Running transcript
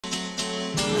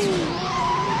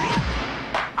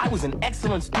was an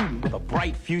excellent student with a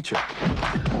bright future.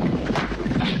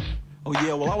 Oh,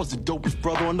 yeah, well, I was the dopest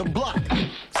brother on the block.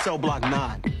 Cell block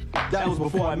 9. That was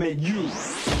before I met you.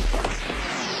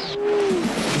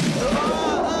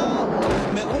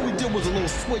 Man, all we did was a little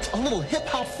switch, a little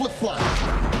hip-hop flip-flop.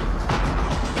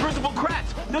 Principal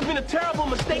Kratz, there's been a terrible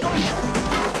mistake. Ow!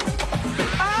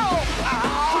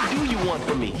 What do you want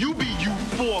from me? You be you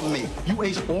for me. You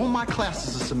ace all my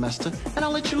classes this semester, and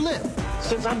I'll let you live.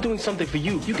 Since I'm doing something for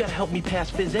you, you gotta help me pass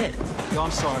phys ed. Yo,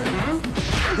 I'm sorry.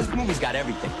 This movie's got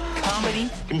everything. Comedy.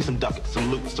 Give me some ducats,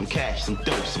 some loot, some cash, some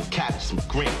dope, some cabbage, some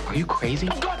green. Are you crazy?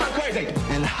 Of course I'm crazy!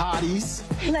 And hotties.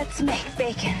 Let's make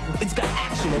bacon. It's got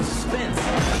action and suspense.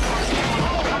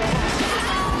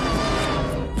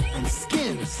 And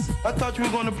skins. I thought you were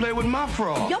going to play with my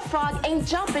frog. Your frog ain't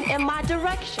jumping in my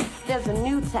direction. There's a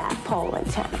new tadpole in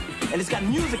town. And it's got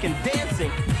music and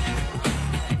dancing.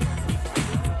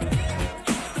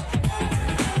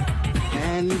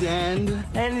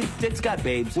 And it's got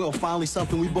babes. Well, finally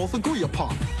something we both agree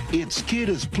upon. It's kid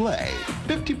as play.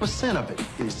 50% of it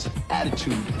is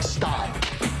attitude and style.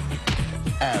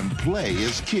 And play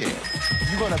is kid.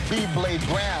 You're gonna be Blade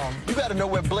Brown. You gotta know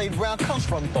where Blade Brown comes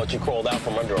from. Thought you crawled out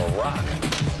from under a rock.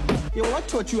 Yo, I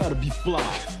taught you how to be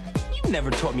fly. You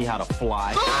never taught me how to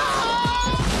fly.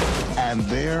 And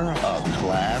they're a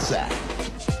class act.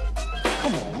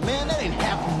 Come on, man, that ain't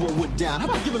half of what went down. How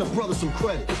about giving a brother some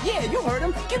credit? Yeah, you heard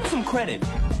him. Give him some credit.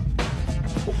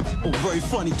 Oh, very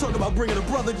funny. Talk about bringing a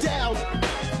brother down.